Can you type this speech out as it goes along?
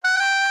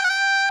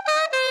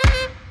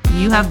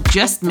you have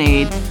just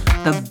made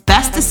the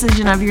best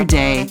decision of your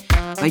day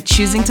by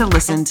choosing to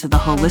listen to the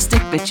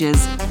Holistic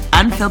Bitches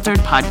Unfiltered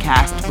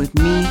podcast with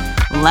me,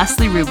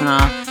 Leslie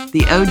Rubinoff,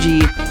 the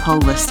OG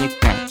Holistic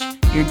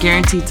Bitch. You're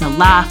guaranteed to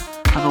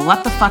laugh, have a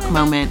what the fuck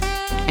moment,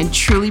 and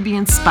truly be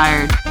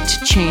inspired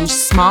to change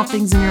small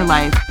things in your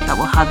life that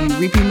will have you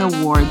reaping the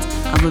rewards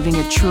of living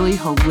a truly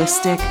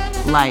holistic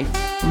life,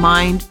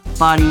 mind,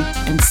 body,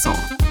 and soul.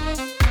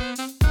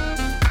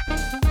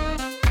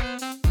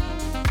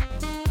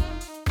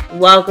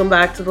 Welcome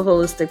back to the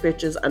Holistic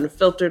Bitches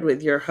Unfiltered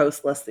with your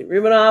host, Leslie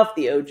Rubinoff,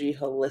 the OG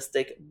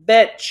Holistic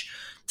Bitch.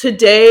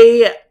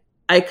 Today,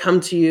 I come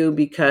to you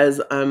because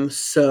I'm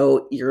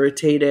so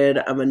irritated.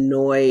 I'm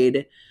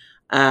annoyed.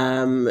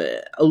 A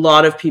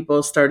lot of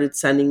people started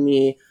sending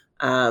me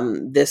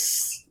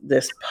this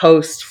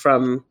post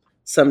from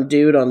some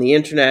dude on the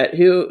internet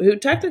who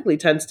technically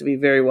tends to be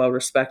very well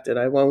respected.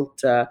 I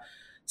won't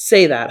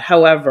say that.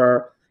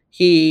 However,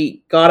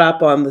 he got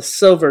up on the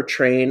silver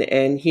train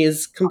and he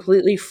is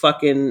completely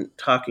fucking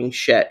talking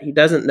shit. He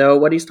doesn't know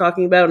what he's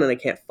talking about, and I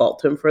can't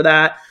fault him for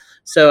that.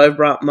 So I've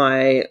brought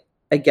my,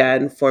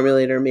 again,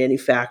 formulator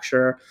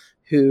manufacturer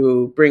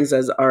who brings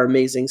us our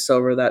amazing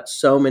silver that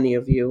so many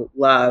of you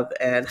love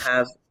and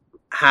have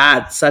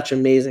had such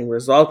amazing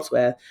results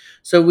with.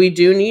 So we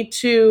do need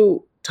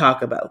to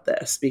talk about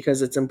this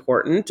because it's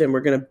important, and we're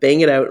going to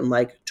bang it out in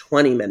like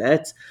 20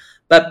 minutes.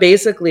 But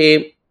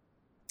basically,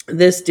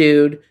 this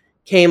dude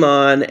came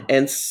on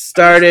and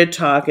started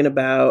talking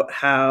about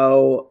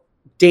how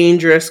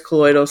dangerous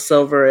colloidal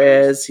silver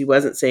is. He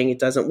wasn't saying it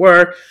doesn't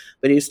work,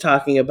 but he was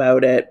talking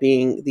about it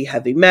being the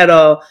heavy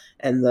metal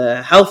and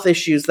the health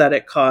issues that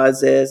it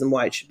causes and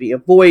why it should be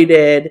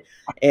avoided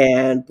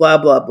and blah,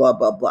 blah, blah,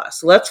 blah, blah.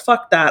 So let's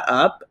fuck that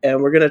up,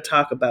 and we're going to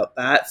talk about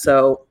that.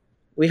 So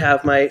we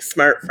have my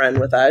smart friend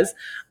with us,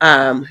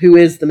 who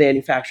is the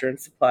manufacturer and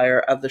supplier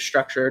of the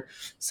structured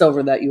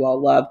silver that you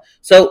all love.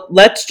 So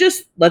let's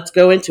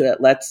go into it.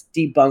 Let's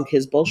debunk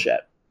his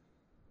bullshit.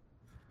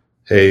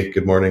 Hey,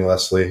 good morning,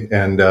 Leslie.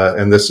 And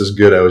this is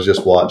good. I was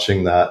just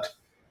watching that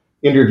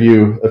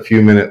interview a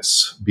few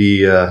minutes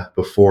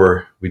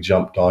before we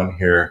jumped on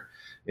here.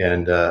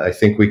 And I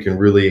think we can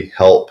really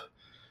help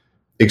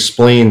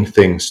explain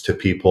things to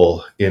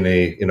people in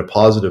a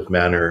positive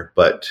manner,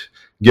 but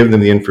give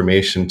them the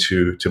information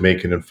to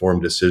make an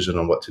informed decision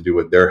on what to do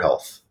with their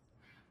health.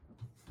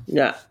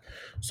 Yeah.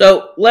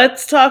 So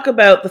let's talk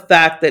about the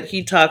fact that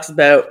he talks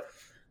about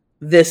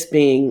this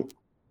being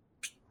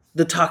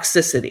the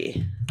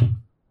toxicity.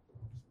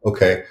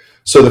 Okay.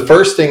 So the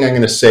first thing I'm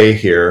going to say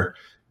here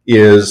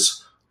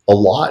is a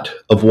lot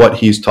of what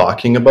he's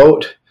talking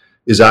about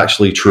is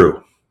actually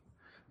true.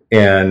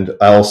 And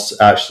I'll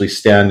actually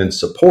stand and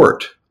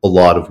support a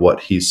lot of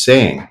what he's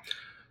saying.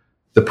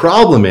 The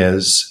problem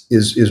is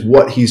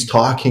what he's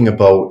talking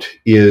about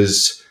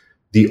is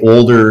the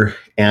older,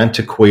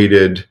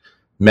 antiquated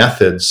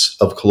methods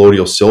of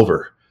colloidal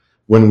silver.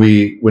 When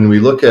we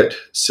look at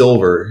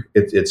silver,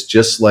 it's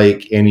just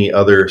like any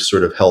other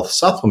sort of health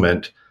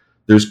supplement.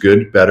 There's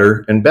good,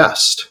 better, and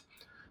best.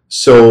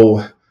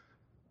 So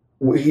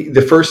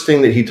the first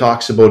thing that he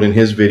talks about in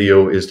his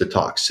video is the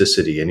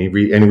toxicity, and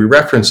he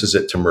references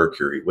it to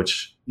mercury,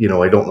 which,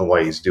 I don't know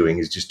why he's doing.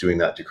 He's just doing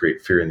that to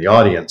create fear in the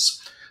audience.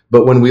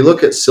 But when we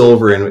look at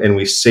silver and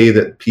we say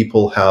that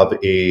people have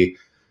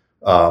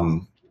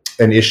an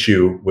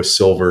issue with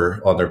silver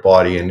on their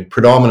body, and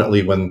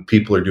predominantly when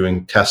people are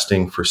doing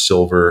testing for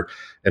silver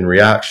and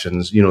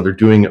reactions, they're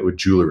doing it with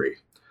jewelry.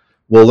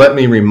 Well, let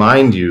me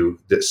remind you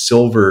that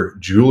silver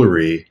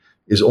jewelry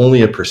is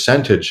only a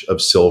percentage of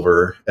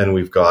silver, and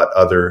we've got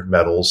other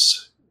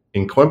metals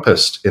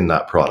encompassed in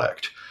that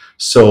product.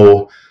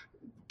 So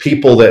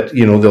people that,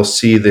 they'll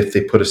see that if they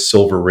put a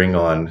silver ring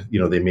on,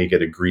 they may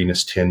get a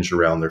greenish tinge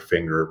around their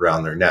finger,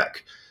 around their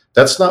neck.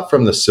 That's not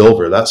from the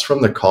silver. That's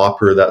from the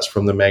copper. That's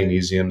from the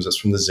magnesiums. That's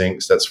from the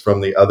zincs. That's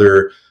from the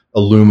other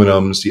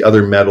aluminums, the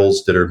other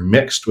metals that are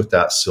mixed with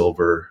that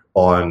silver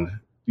on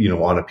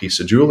a piece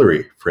of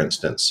jewelry, for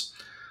instance.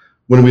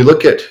 When we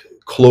look at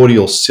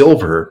colloidal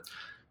silver,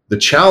 the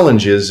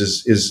challenge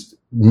is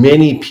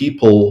many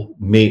people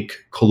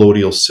make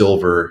colloidal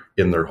silver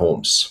in their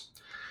homes,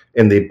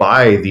 and they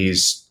buy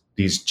these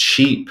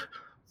cheap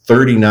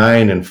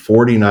 $39 and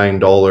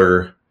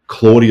 $49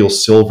 colloidal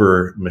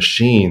silver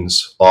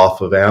machines off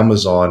of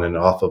Amazon and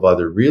off of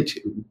other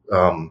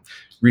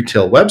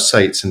retail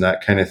websites and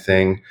that kind of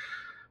thing.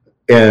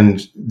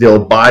 And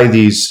they'll buy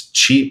these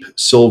cheap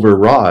silver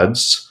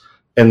rods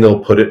and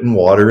they'll put it in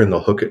water and they'll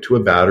hook it to a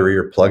battery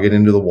or plug it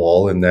into the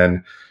wall, and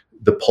then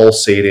the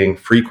pulsating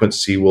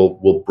frequency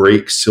will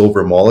break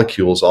silver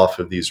molecules off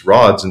of these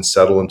rods and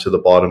settle into the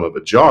bottom of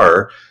a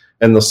jar.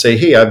 And they'll say,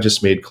 hey, I've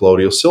just made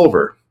colloidal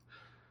silver.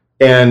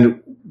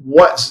 And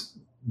what's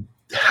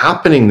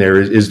happening there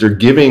is they're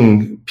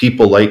giving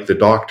people like the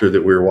doctor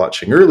that we were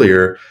watching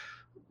earlier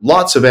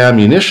lots of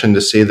ammunition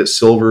to say that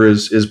silver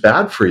is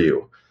bad for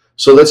you.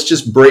 So let's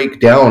just break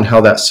down how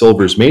that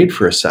silver is made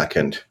for a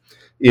second.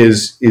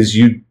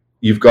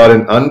 You've got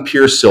an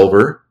unpure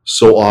silver,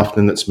 so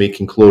often that's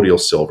making colloidal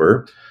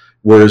silver.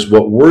 Whereas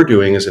what we're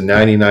doing is a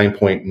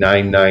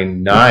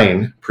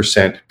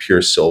 99.999%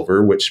 pure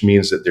silver, which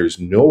means that there's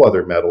no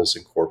other metals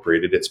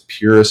incorporated. It's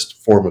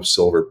purest form of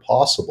silver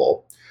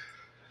possible.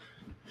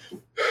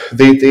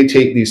 They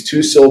take these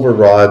 2 silver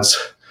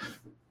rods,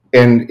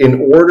 and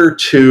in order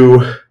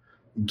to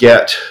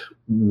get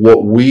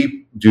what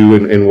we do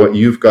and what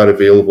you've got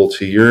available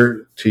to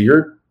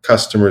your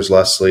customers,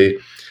 Leslie,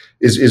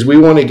 is we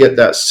want to get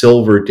that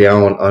silver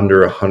down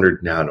under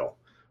 100 nano.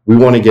 We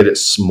want to get it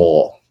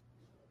small.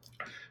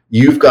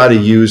 You've got to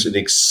use an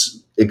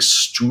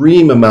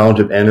extreme amount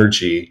of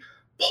energy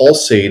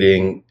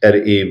pulsating at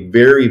a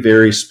very,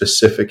 very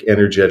specific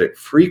energetic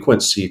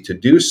frequency to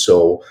do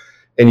so.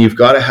 And you've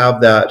got to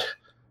have that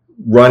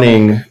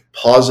running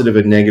positive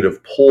and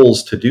negative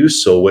poles to do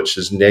so, which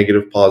is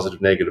negative,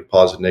 positive, negative,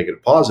 positive,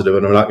 negative, positive.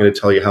 And I'm not going to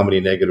tell you how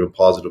many negative and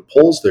positive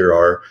poles there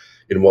are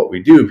in what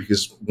we do,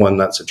 because one,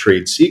 that's a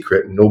trade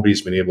secret and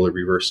nobody's been able to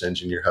reverse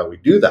engineer how we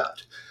do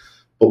that.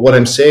 But what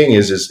I'm saying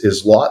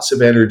is lots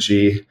of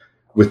energy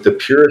with the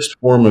purest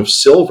form of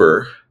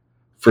silver,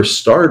 for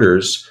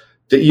starters,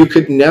 that you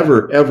could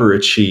never, ever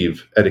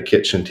achieve at a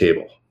kitchen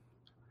table.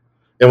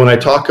 And when I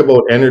talk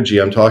about energy,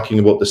 I'm talking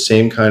about the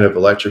same kind of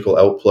electrical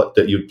output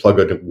that you'd plug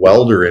a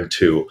welder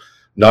into,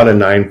 not a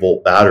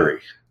 9-volt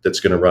battery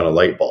that's going to run a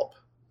light bulb.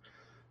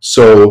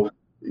 So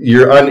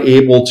you're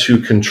unable to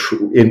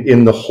control,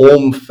 in the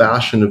home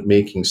fashion of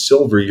making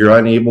silver, you're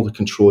unable to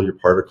control your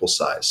particle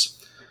size.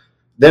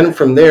 Then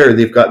from there,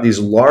 they've got these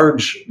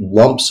large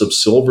lumps of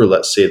silver,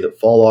 let's say, that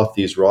fall off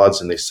these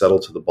rods and they settle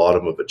to the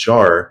bottom of a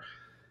jar.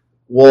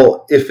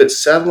 Well, if it's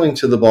settling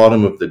to the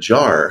bottom of the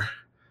jar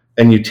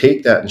and you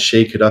take that and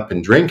shake it up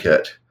and drink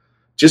it,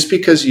 just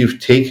because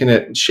you've taken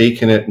it and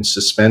shaken it and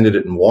suspended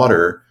it in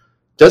water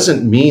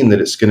doesn't mean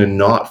that it's going to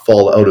not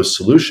fall out of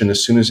solution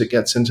as soon as it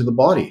gets into the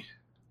body.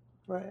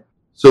 Right.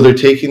 So they're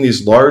taking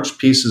these large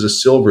pieces of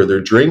silver, they're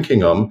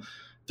drinking them,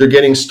 they're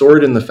getting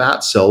stored in the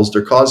fat cells,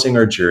 they're causing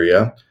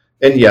argyria.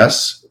 And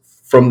yes,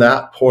 from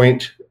that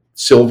point,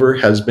 silver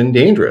has been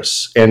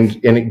dangerous. And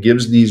it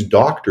gives these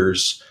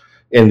doctors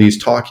and these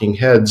talking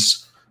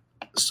heads,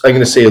 I'm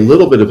going to say, a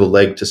little bit of a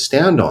leg to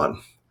stand on.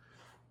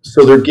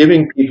 So they're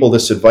giving people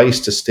this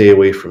advice to stay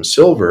away from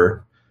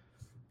silver,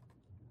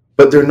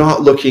 but they're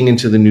not looking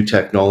into the new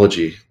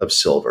technology of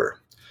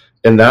silver.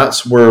 And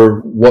that's where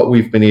what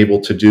we've been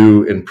able to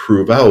do and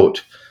prove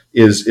out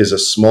is a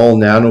small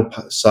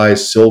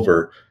nano-sized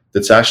silver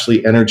that's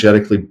actually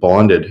energetically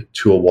bonded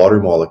to a water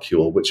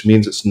molecule, which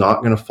means it's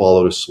not going to fall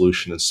out of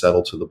solution and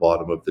settle to the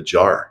bottom of the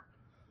jar.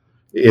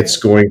 It's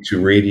going to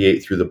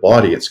radiate through the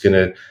body. It's going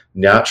to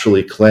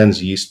naturally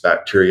cleanse yeast,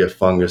 bacteria,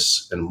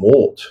 fungus, and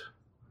mold.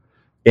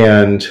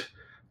 And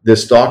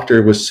this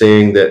doctor was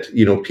saying that,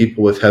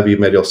 people with heavy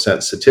metal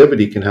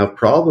sensitivity can have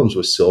problems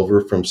with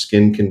silver, from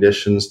skin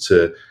conditions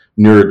to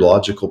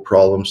neurological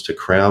problems to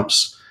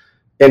cramps.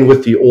 And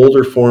with the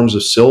older forms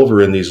of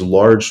silver in these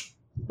large,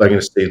 I'm going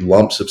to say,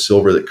 lumps of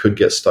silver that could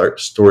get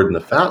stored in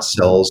the fat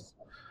cells,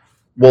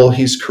 well,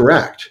 he's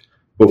correct.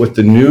 But with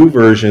the new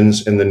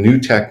versions and the new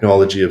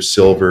technology of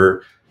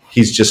silver,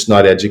 he's just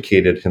not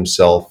educated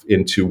himself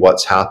into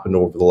what's happened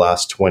over the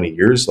last 20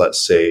 years,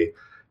 let's say,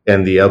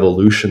 and the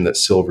evolution that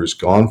silver's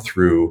gone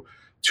through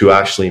to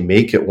actually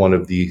make it one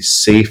of the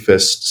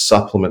safest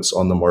supplements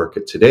on the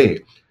market today.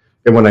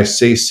 And when I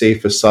say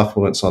safest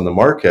supplements on the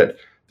market,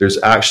 there's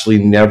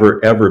actually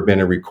never, ever been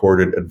a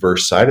recorded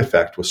adverse side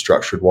effect with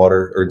structured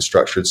water or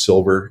structured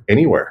silver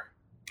anywhere.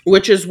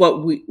 Which is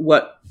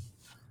what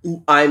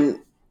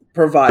I'm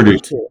providing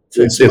to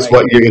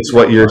it's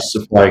what you're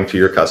supplying to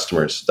your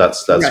customers.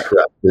 That's right.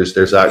 Correct.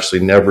 There's actually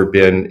never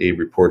been a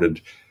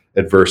reported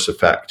adverse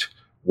effect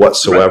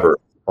whatsoever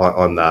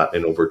on that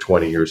in over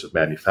 20 years of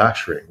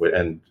manufacturing,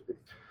 and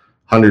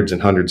hundreds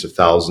and hundreds of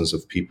thousands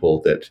of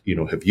people that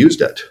have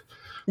used it.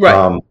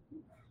 Right.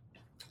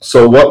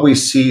 So what we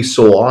see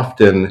so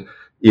often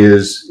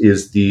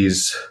is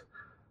these,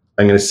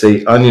 I'm going to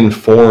say,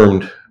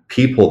 uninformed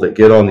people that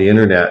get on the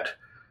internet,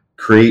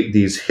 create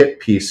these hit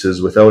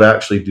pieces without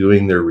actually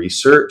doing their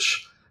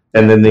research,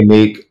 and then they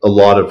make a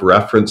lot of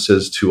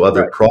references to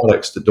other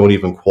products that don't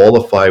even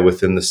qualify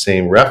within the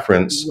same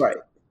reference. Right.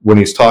 When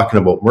he's talking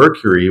about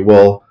mercury,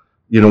 well,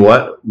 you know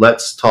what?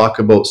 Let's talk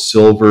about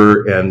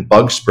silver and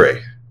bug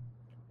spray.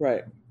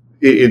 Right.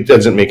 It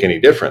doesn't make any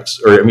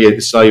difference, or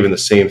it's not even the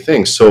same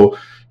thing. So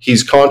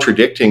he's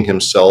contradicting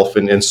himself,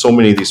 and so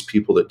many of these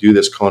people that do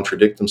this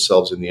contradict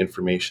themselves in the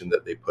information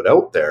that they put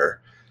out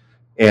there.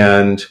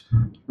 And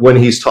when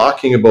he's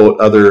talking about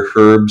other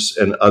herbs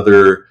and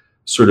other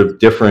sort of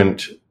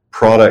different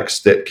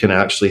products that can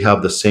actually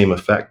have the same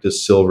effect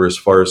as silver as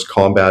far as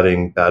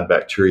combating bad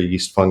bacteria,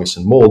 yeast, fungus,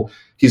 and mold,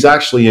 he's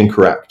actually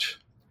incorrect.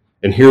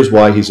 And here's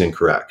why he's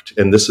incorrect.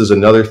 And this is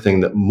another thing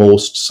that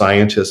most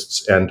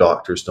scientists and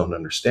doctors don't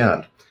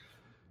understand,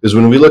 is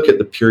when we look at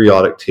the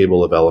periodic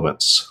table of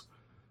elements,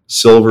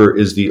 silver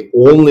is the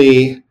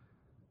only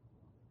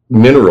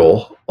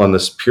mineral on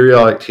this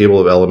periodic table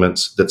of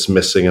elements that's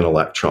missing an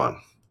electron.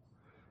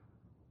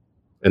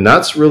 And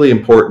that's really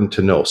important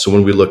to know. So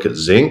when we look at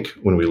zinc,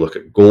 when we look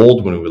at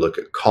gold, when we look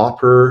at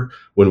copper,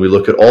 when we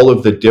look at all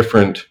of the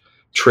different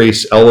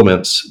trace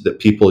elements that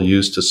people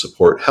use to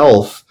support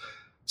health,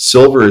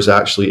 silver is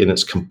actually in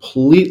its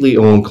completely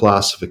own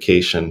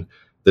classification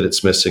that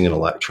it's missing an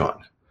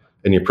electron.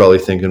 And you're probably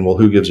thinking, well,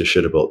 who gives a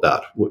shit about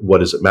that? What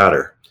does it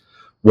matter?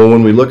 Well,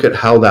 when we look at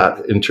how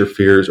that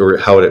interferes or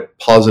how it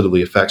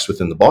positively affects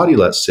within the body,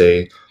 let's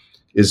say,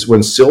 is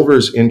when silver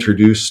is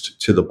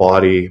introduced to the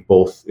body,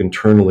 both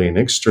internally and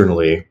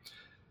externally,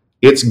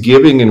 it's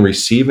giving and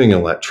receiving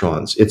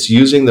electrons. It's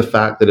using the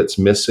fact that it's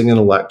missing an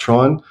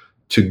electron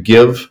to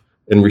give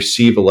and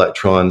receive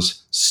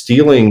electrons,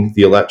 stealing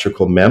the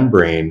electrical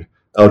membrane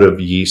out of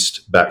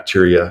yeast,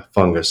 bacteria,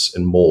 fungus,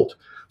 and mold.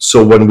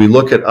 So when we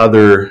look at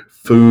other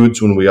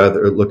foods, when we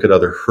look at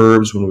other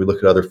herbs, when we look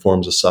at other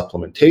forms of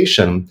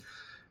supplementation,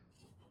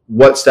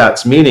 what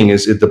that's meaning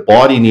is that the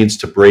body needs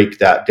to break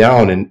that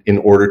down in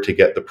order to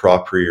get the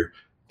proper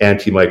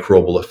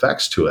antimicrobial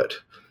effects to it.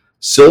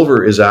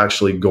 Silver is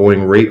actually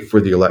going right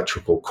for the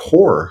electrical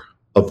core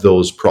of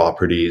those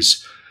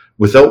properties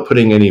without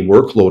putting any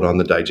workload on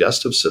the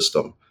digestive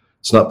system.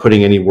 It's not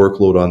putting any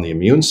workload on the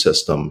immune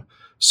system.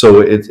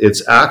 So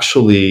it's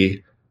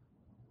actually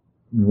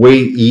way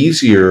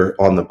easier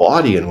on the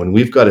body. And when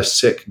we've got a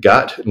sick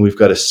gut and we've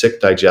got a sick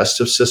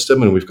digestive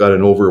system and we've got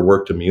an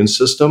overworked immune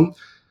system,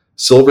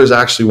 silver is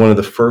actually one of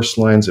the first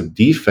lines of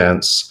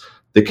defense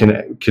that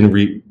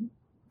can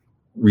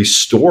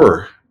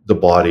restore the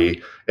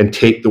body and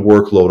take the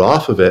workload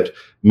off of it,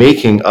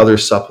 making other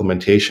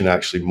supplementation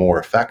actually more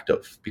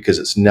effective because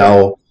it's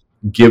now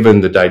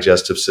given the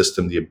digestive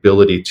system the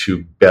ability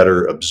to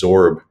better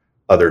absorb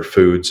other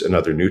foods and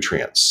other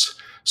nutrients.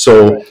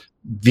 So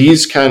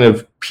these kind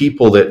of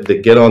people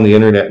that get on the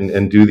internet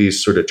and do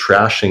these sort of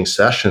trashing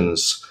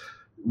sessions,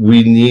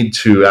 we need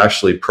to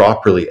actually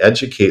properly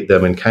educate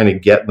them and kind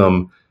of get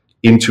them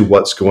into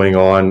what's going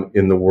on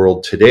in the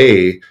world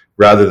today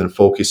rather than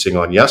focusing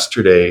on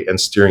yesterday and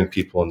steering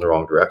people in the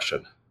wrong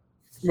direction.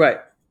 Right.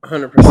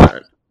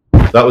 100%.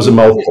 That was a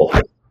mouthful.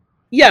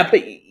 Yeah,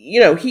 but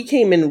he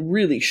came in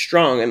really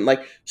strong, and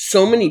like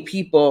so many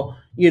people,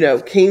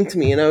 came to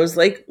me, and I was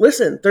like,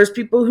 listen, there's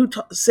people who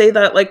say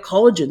that like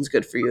collagen's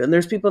good for you, and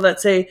there's people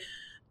that say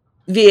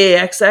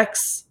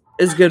VAXX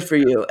is good for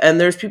you, and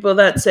there's people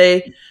that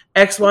say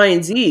X, Y,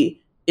 and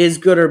Z is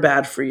good or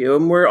bad for you,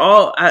 and we're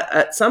all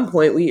at some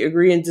point we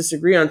agree and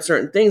disagree on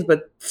certain things,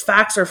 but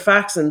facts are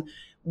facts. And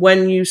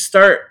when you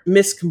start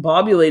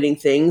miscombobulating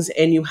things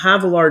and you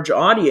have a large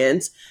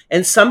audience,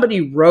 and somebody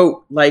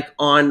wrote like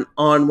on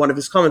one of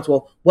his comments,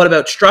 well, what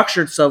about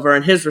structured silver?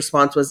 And his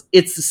response was,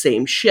 it's the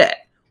same shit.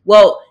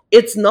 Well,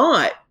 it's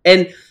not.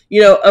 And,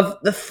 of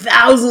the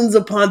thousands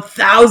upon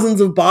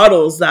thousands of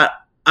bottles that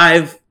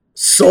I've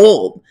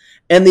sold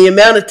and the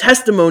amount of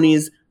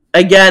testimonies,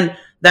 again,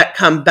 that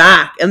come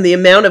back and the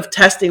amount of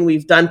testing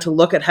we've done to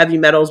look at heavy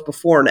metals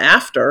before and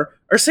after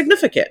are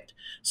significant.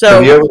 So,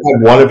 have you ever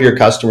had one of your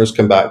customers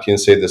come back to you and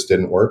say this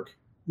didn't work?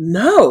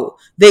 No,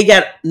 they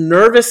get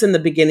nervous in the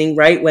beginning,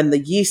 right? When the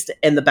yeast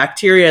and the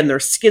bacteria and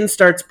their skin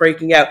starts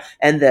breaking out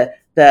and the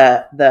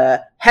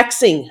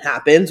hexing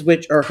happens,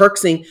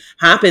 herxing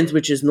happens,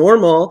 which is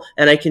normal.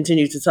 And I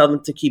continue to tell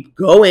them to keep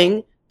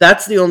going.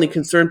 That's the only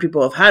concern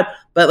people have had.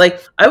 But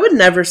like, I would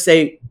never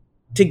say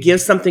to give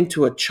something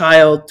to a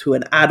child, to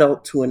an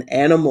adult, to an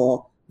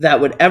animal that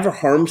would ever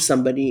harm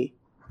somebody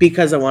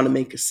because I want to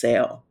make a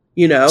sale.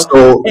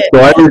 So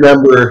I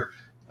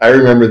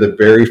remember the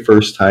very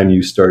first time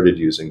you started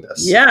using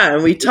this. Yeah,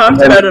 and we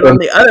talked about it on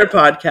the other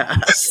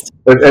podcast.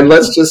 And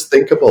let's just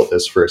think about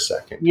this for a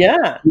second.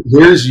 Yeah.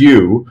 Here's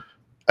you,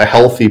 a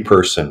healthy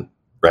person,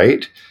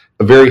 right?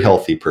 A very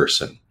healthy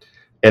person.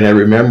 And I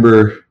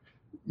remember,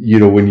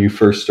 when you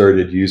first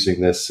started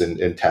using this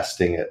and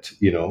testing it,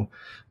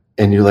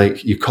 and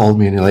you called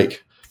me and you're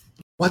like,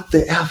 what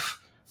the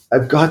F?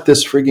 I've got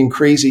this frigging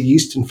crazy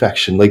yeast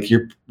infection. Like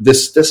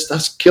this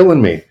stuff's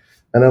killing me.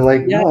 And I'm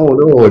like,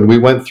 no. And we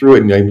went through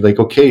it and I'm like,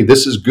 okay,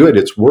 this is good.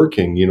 It's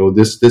working.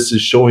 This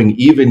is showing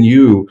even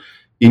you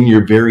in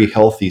your very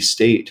healthy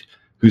state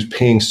who's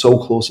paying so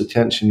close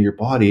attention to your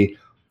body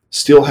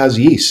still has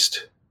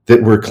yeast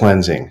that we're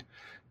cleansing.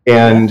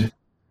 And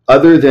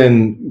other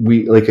than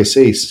like I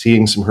say,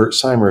 seeing some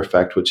Herxheimer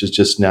effect, which is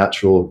just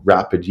natural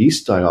rapid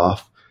yeast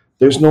die-off,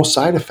 there's no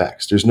side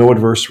effects. There's no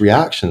adverse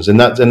reactions. And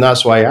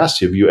that's why I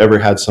asked you, have you ever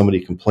had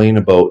somebody complain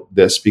about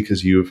this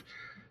because you've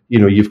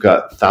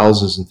got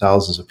thousands and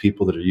thousands of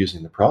people that are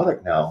using the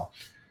product now.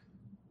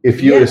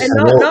 If you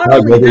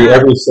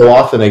every so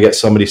often I get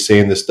somebody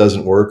saying this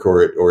doesn't work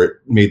or it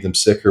made them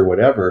sick or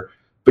whatever,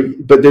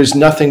 but there's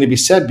nothing to be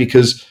said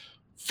because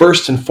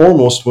first and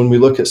foremost, when we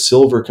look at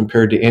silver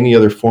compared to any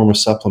other form of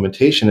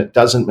supplementation, it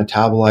doesn't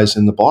metabolize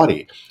in the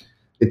body.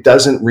 It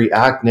doesn't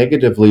react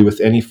negatively with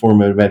any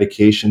form of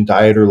medication,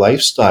 diet, or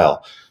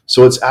lifestyle.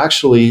 So it's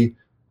actually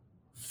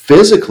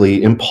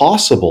physically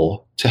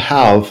impossible to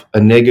have a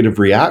negative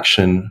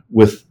reaction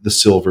with the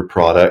silver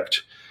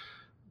product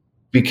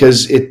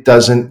because it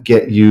doesn't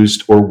get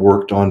used or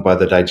worked on by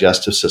the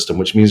digestive system,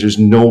 which means there's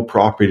no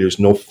property, there's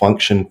no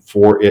function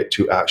for it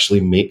to actually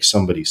make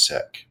somebody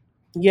sick.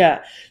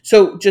 Yeah.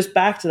 So just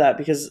back to that,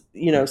 because,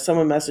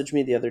 someone messaged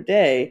me the other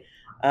day,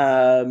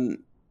 that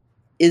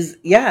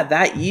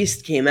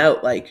yeast came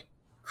out like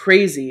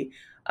crazy.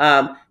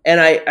 And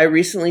I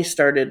recently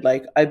started,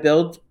 like, I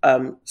build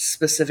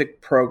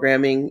specific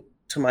programming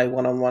to my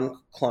one-on-one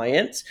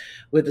clients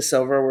with the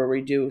silver where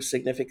we do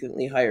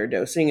significantly higher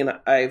dosing. And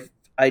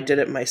I did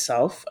it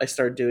myself. I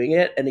started doing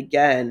it. And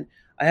again,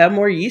 I have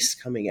more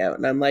yeast coming out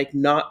and I'm like,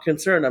 not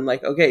concerned. I'm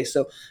like, okay,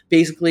 so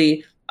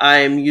basically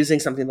I'm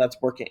using something that's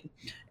working.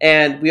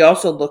 And we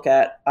also look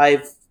at,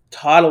 I've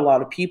taught a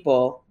lot of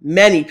people,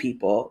 many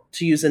people,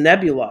 to use a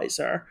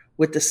nebulizer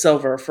with the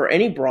silver for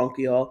any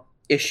bronchial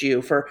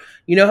issue. For,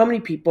 how many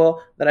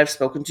people that I've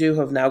spoken to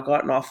have now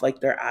gotten off like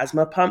their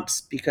asthma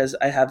pumps because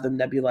I have them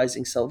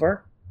nebulizing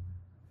silver.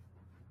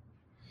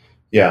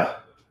 Yeah.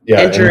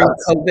 And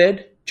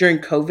during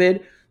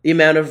COVID, the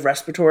amount of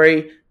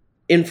respiratory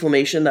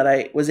inflammation that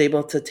I was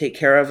able to take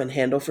care of and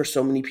handle for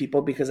so many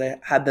people because I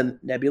had them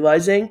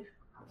nebulizing,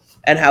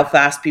 and how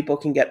fast people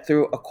can get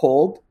through a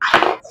cold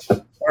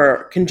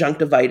or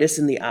conjunctivitis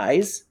in the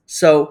eyes.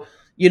 So,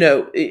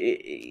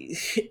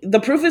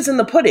 the proof is in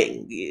the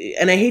pudding.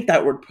 And I hate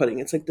that word pudding.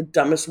 It's like the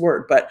dumbest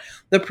word, but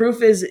the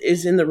proof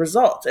is in the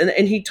results.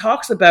 And he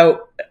talks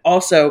about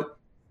also,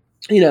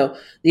 the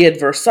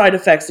adverse side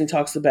effects. And he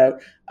talks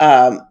about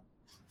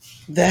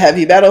the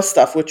heavy metal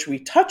stuff, which we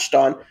touched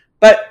on,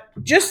 but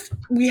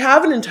we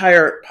have an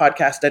entire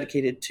podcast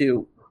dedicated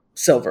to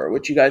silver,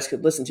 which you guys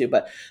could listen to,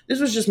 but this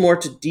was just more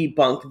to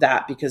debunk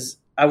that, because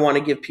I want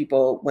to give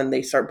people, when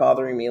they start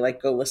bothering me,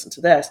 like, go listen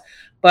to this.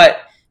 But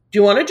do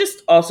you want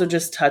to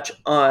just touch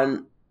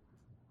on,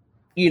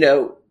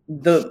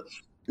 the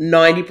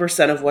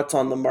 90% of what's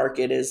on the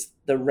market is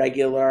the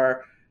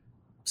regular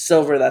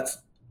silver that's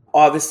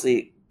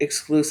obviously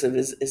exclusive,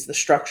 is the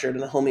structured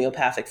and the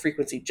homeopathic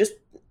frequency. Just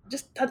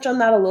touch on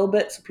that a little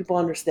bit so people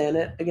understand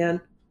it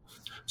again.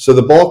 So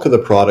the bulk of the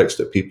products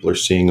that people are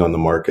seeing on the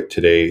market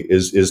today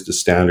is the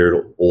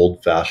standard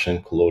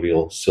old-fashioned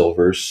colloidal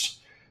silvers.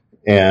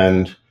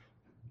 And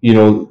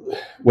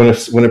when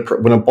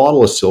a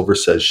bottle of silver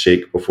says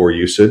shake before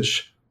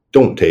usage,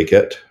 don't take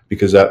it,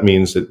 because that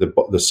means that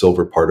the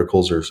silver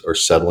particles are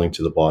settling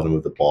to the bottom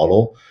of the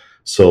bottle.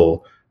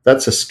 So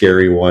that's a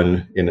scary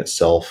one in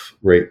itself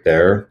right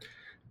there.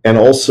 And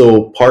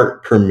also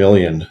part per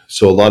million.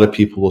 So a lot of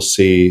people will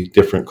see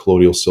different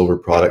colloidal silver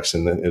products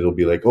and then it'll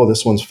be like, oh,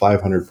 this one's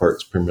 500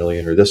 parts per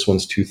million, or this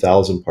one's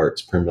 2,000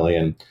 parts per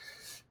million.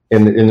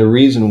 And the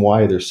reason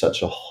why there's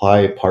such a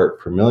high part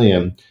per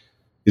million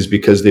is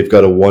because they've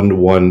got a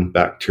 1-to-1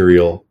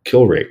 bacterial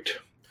kill rate.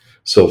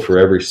 So for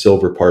every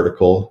silver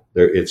particle,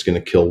 it's going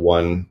to kill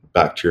one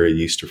bacteria,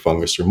 yeast, or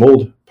fungus, or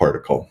mold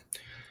particle.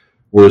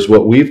 Whereas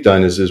what we've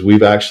done is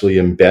we've actually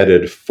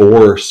embedded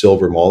 4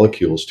 silver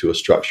molecules to a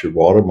structured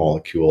water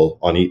molecule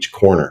on each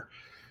corner.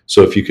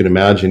 So if you can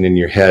imagine in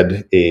your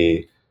head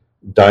a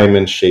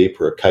diamond shape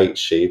or a kite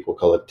shape, we'll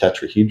call it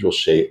tetrahedral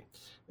shape.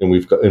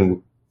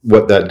 And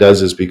what that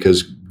does is,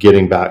 because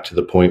getting back to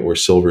the point where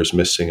silver is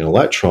missing an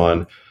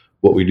electron,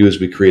 what we do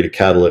is we create a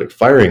catalytic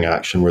firing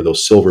action where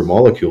those silver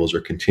molecules are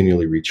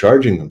continually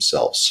recharging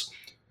themselves.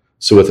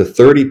 So with a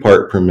 30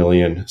 part per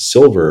million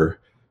silver,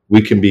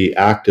 we can be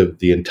active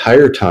the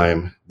entire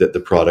time that the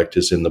product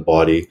is in the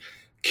body,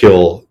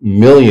 kill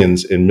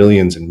millions and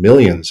millions and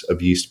millions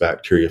of yeast,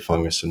 bacteria,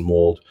 fungus, and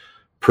mold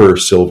per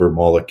silver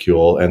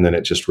molecule, and then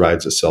it just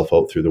rides itself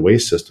out through the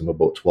waste system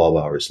about 12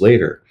 hours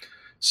later.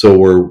 So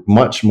we're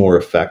much more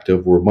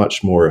effective, we're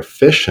much more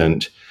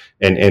efficient,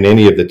 and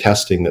any of the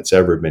testing that's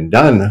ever been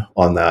done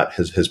on that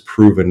has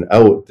proven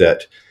out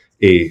that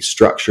a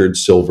structured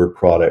silver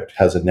product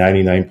has a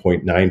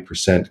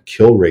 99.9%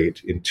 kill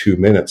rate in 2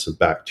 minutes of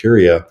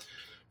bacteria,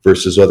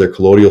 versus other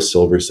colloidal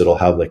silvers that'll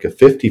have like a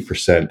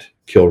 50%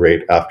 kill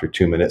rate after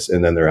 2 minutes,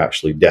 and then they're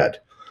actually dead.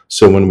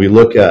 So when we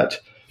look at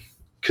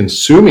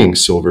consuming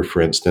silver,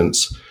 for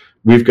instance,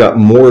 we've got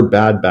more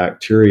bad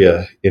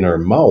bacteria in our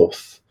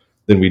mouth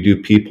than we do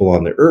people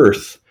on the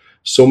earth.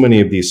 So many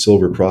of these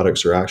silver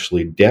products are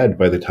actually dead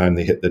by the time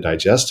they hit the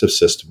digestive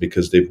system,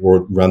 because they've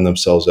run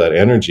themselves out of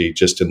energy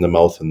just in the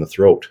mouth and the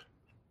throat.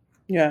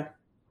 Yeah.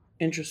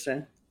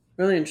 Interesting.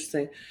 Really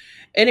interesting.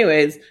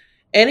 Anyways,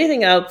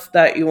 anything else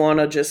that you want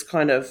to just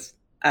kind of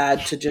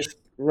add to just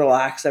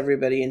relax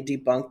everybody and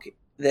debunk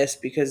this?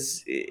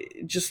 Because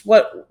just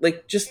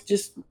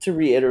to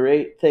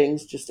reiterate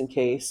things, just in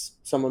case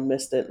someone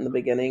missed it in the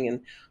beginning,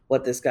 and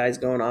what this guy's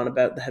going on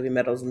about the heavy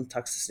metals and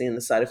toxicity and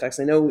the side effects.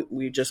 I know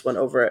we just went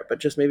over it, but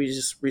just maybe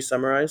just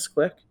re-summarize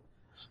quick.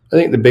 I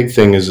think the big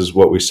thing is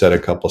what we said a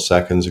couple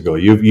seconds ago.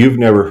 You've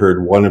never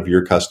heard one of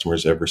your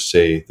customers ever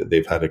say that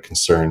they've had a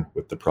concern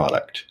with the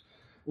product.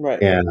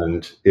 Right.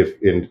 And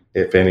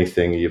if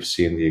anything, you've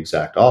seen the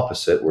exact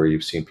opposite, where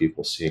you've seen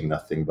people seeing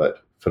nothing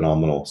but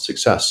phenomenal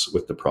success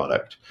with the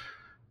product.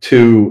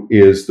 2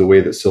 is the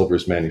way that silver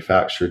is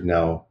manufactured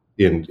now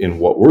in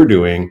what we're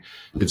doing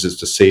is it's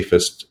the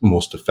safest,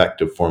 most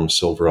effective form of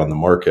silver on the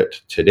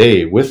market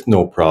today with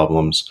no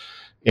problems.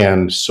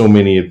 And so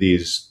many of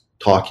these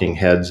talking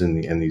heads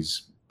and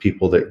these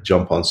people that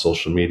jump on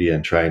social media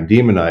and try and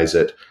demonize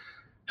it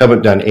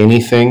haven't done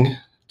anything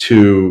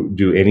to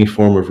do any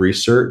form of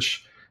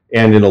research,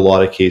 and in a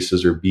lot of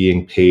cases are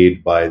being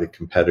paid by the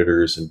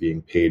competitors and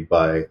being paid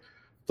by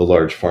the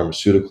large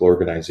pharmaceutical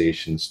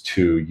organizations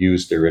to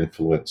use their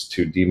influence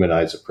to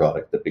demonize a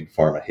product that Big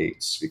Pharma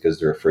hates because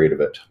they're afraid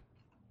of it.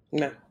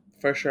 No,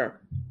 for sure.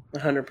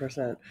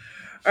 100%.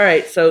 All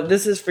right. So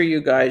this is for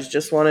you guys.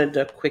 Just wanted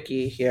a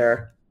quickie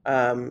here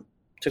to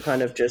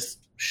kind of just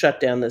shut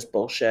down this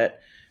bullshit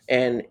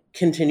and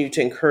continue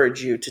to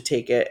encourage you to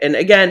take it. And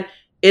again,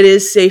 it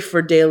is safe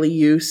for daily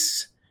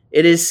use.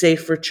 It is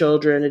safe for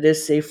children. It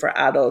is safe for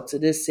adults.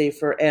 It is safe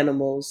for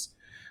animals.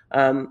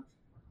 I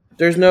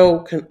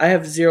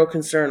have zero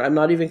concern. I'm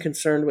not even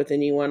concerned with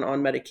anyone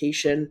on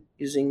medication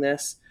using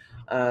this.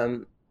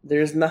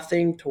 There's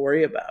nothing to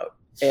worry about.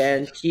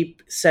 And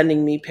keep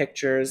sending me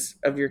pictures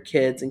of your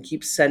kids and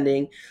keep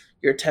sending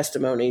your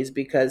testimonies,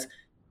 because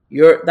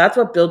that's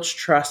what builds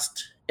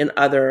trust in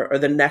or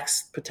the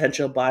next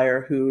potential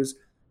buyer who's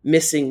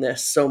missing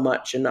this so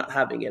much and not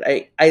having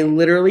it. I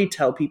literally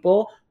tell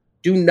people,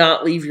 do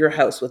not leave your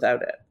house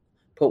without it.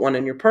 Put one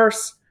in your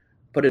purse,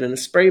 put it in a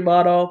spray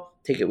bottle,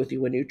 take it with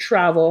you when you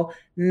travel.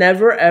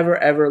 Never, ever,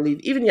 ever leave.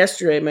 Even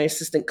yesterday, my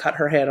assistant cut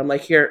her hand. I'm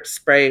like, here,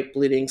 spray,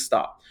 bleeding,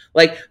 stop.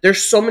 Like,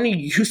 there's so many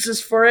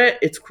uses for it.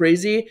 It's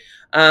crazy.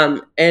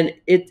 And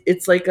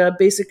it's like a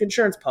basic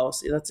insurance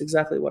policy. That's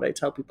exactly what I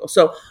tell people.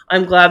 So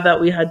I'm glad that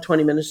we had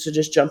 20 minutes to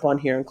just jump on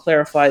here and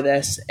clarify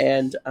this.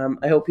 And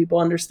I hope people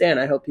understand.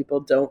 I hope people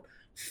don't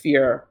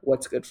fear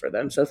what's good for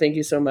them. So thank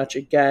you so much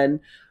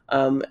again.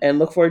 And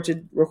look forward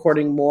to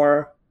recording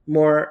more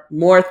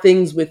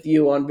things with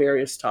you on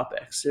various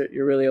topics.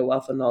 You're really a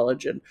wealth of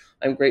knowledge, and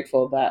I'm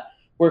grateful that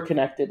we're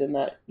connected and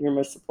that you're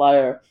my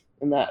supplier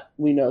and that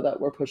we know that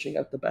we're pushing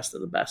out the best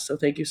of the best. So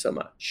thank you so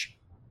much.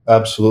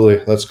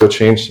 Absolutely. Let's go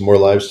change some more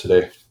lives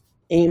today.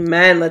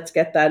 Amen. Let's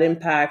get that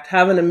impact.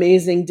 Have an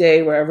amazing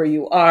day wherever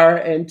you are,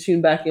 and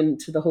tune back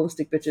into the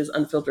Holistic Bitches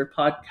Unfiltered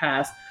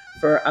podcast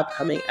for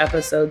upcoming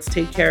episodes.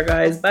 Take care,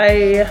 guys.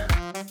 Bye.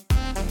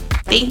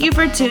 Thank you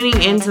for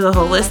tuning in to the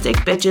Holistic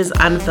Bitches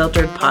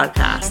Unfiltered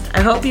podcast.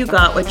 I hope you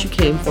got what you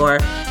came for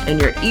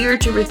and you're eager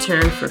to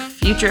return for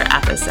future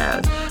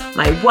episodes.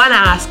 My one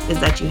ask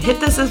is that you hit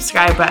the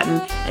subscribe button,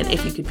 and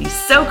if you could be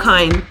so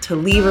kind to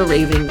leave a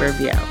raving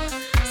review.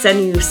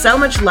 Sending you so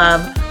much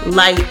love,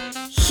 light,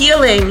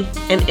 healing,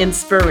 and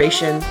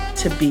inspiration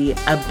to be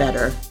a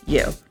better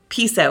you.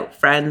 Peace out,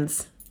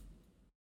 friends.